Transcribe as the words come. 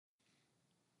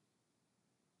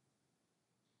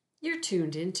You're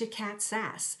tuned in to Cat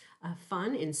Sass, a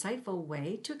fun, insightful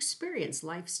way to experience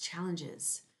life's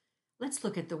challenges. Let's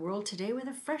look at the world today with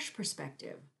a fresh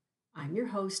perspective. I'm your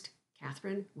host,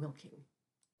 Catherine Wilking.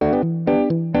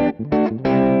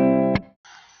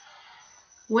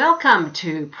 Welcome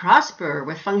to Prosper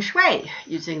with Feng Shui,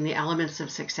 using the elements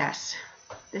of success.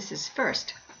 This is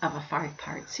first of a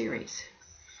 5-part series.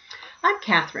 I'm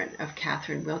Catherine of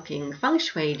Catherine Wilking Feng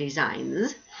Shui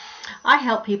Designs. I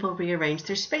help people rearrange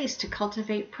their space to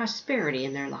cultivate prosperity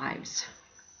in their lives.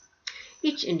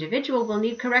 Each individual will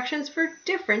need corrections for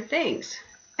different things.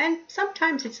 And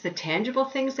sometimes it's the tangible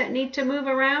things that need to move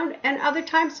around, and other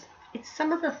times it's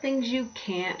some of the things you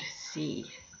can't see.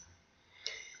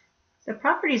 The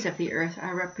properties of the earth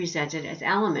are represented as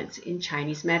elements in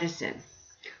Chinese medicine: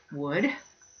 wood,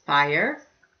 fire,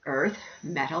 earth,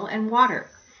 metal, and water.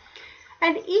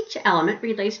 And each element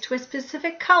relates to a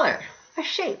specific color, a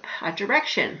shape, a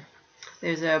direction.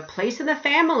 There's a place in the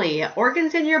family,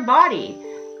 organs in your body,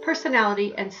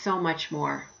 personality, and so much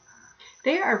more.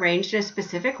 They are arranged in a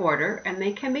specific order, and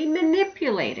they can be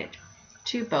manipulated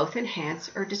to both enhance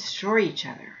or destroy each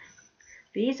other.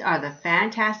 These are the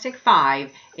Fantastic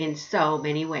Five in so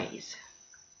many ways.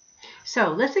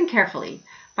 So listen carefully.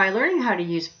 By learning how to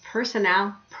use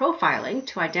personnel profiling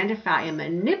to identify and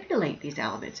manipulate these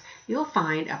elements, you'll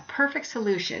find a perfect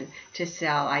solution to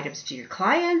sell items to your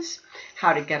clients,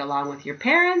 how to get along with your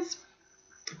parents,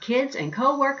 kids, and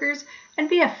co-workers, and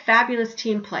be a fabulous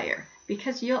team player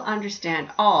because you'll understand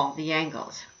all the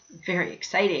angles. Very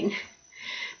exciting.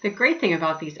 The great thing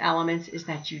about these elements is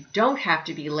that you don't have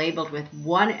to be labeled with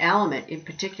one element in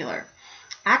particular.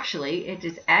 Actually, it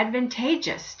is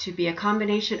advantageous to be a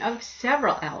combination of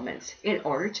several elements in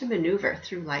order to maneuver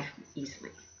through life easily.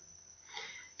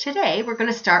 Today, we're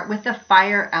going to start with the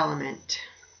fire element.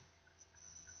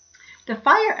 The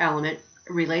fire element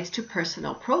relates to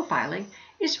personal profiling,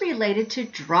 is related to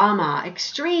drama,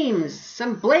 extremes,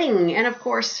 some bling, and of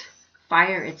course,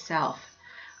 fire itself.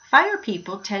 Fire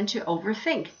people tend to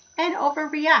overthink and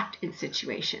overreact in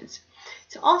situations.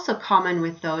 It's also common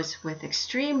with those with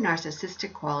extreme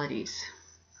narcissistic qualities.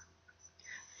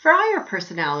 Fire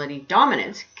personality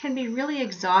dominance can be really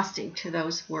exhausting to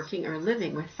those working or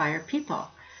living with fire people.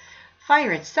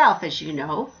 Fire itself, as you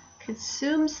know,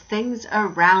 consumes things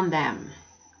around them.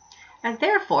 And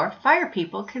therefore, fire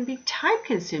people can be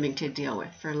time-consuming to deal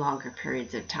with for longer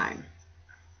periods of time.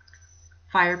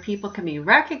 Fire people can be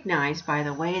recognized by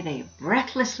the way they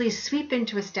breathlessly sweep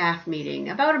into a staff meeting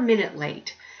about a minute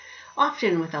late,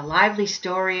 often with a lively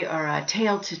story or a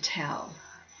tale to tell.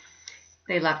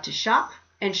 They love to shop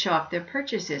and show off their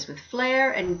purchases with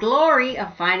flair and glory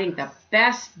of finding the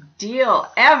best deal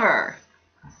ever.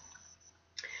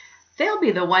 They'll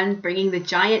be the one bringing the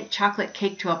giant chocolate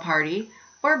cake to a party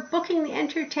or booking the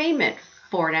entertainment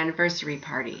for an anniversary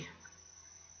party.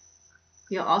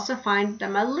 You'll also find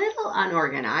them a little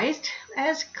unorganized,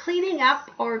 as cleaning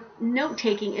up or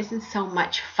note-taking isn't so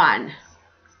much fun.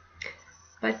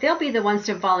 But they'll be the ones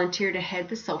to volunteer to head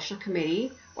the social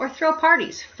committee or throw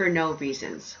parties for no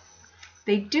reasons.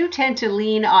 They do tend to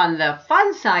lean on the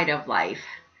fun side of life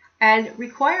and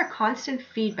require constant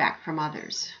feedback from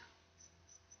others.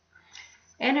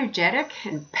 Energetic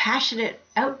and passionate,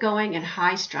 outgoing and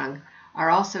high-strung are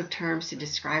also terms to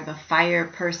describe a fire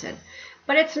person,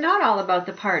 but it's not all about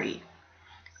the party.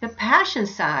 The passion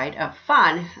side of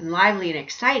fun and lively and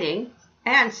exciting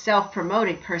and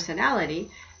self-promoting personality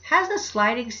has a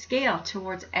sliding scale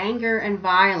towards anger and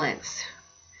violence.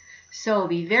 So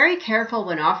be very careful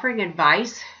when offering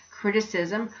advice,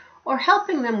 criticism, or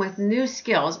helping them with new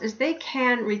skills, as they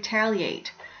can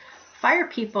retaliate. Fire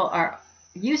people are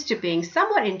used to being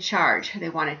somewhat in charge. They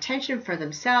want attention for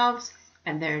themselves,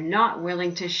 and they're not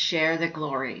willing to share the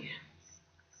glory.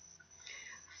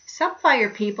 Some fire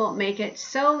people make it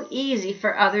so easy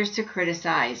for others to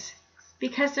criticize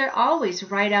because they're always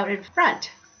right out in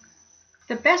front.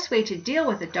 The best way to deal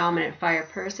with a dominant fire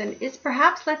person is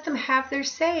perhaps let them have their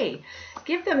say.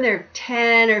 Give them their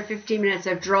 10 or 15 minutes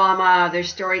of drama, their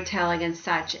storytelling and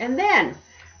such, and then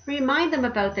remind them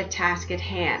about the task at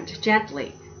hand,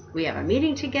 gently. We have a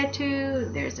meeting to get to,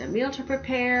 there's a meal to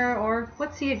prepare, or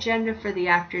what's the agenda for the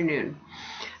afternoon?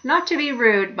 Not to be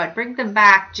rude, but bring them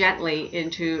back gently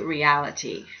into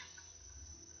reality.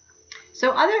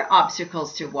 So other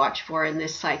obstacles to watch for in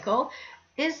this cycle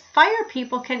is fire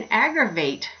people can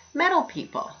aggravate metal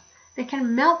people. They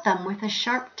can melt them with a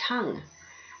sharp tongue.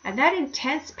 And that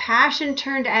intense passion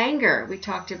turned anger we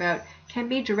talked about can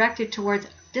be directed towards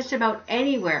just about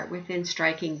anywhere within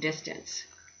striking distance.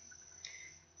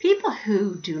 People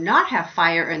who do not have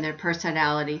fire in their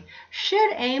personality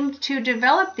should aim to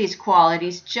develop these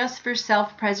qualities just for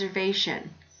self-preservation.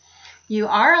 You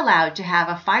are allowed to have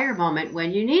a fire moment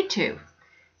when you need to.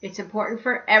 It's important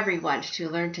for everyone to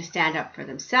learn to stand up for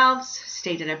themselves,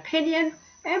 state an opinion,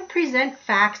 and present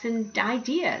facts and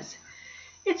ideas.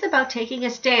 It's about taking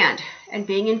a stand and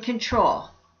being in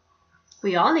control.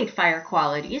 We all need fire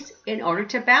qualities in order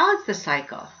to balance the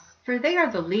cycle, for they are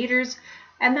the leaders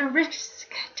and the risk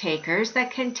takers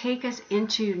that can take us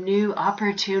into new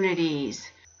opportunities.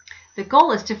 The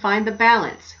goal is to find the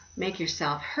balance, make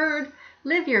yourself heard,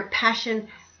 live your passion,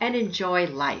 and enjoy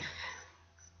life.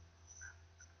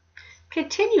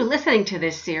 Continue listening to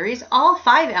this series, all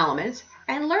 5 elements,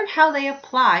 and learn how they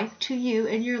apply to you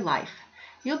in your life.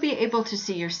 You'll be able to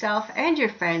see yourself and your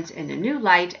friends in a new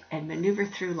light and maneuver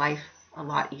through life a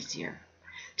lot easier.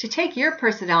 To take your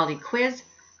personality quiz,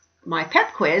 my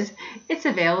pep quiz, it's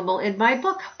available in my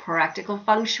book, Practical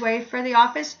Feng Shui for the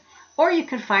Office, or you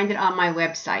can find it on my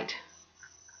website.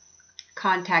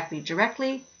 Contact me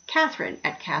directly,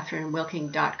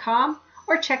 Catherine@catherinewilking.com,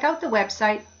 or check out the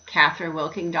website,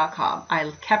 catherinewilking.com.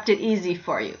 I kept it easy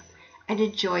for you. And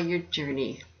enjoy your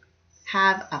journey.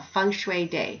 Have a Feng Shui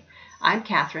day. I'm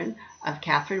Catherine of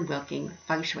Catherine Wilking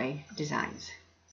Feng Shui Designs.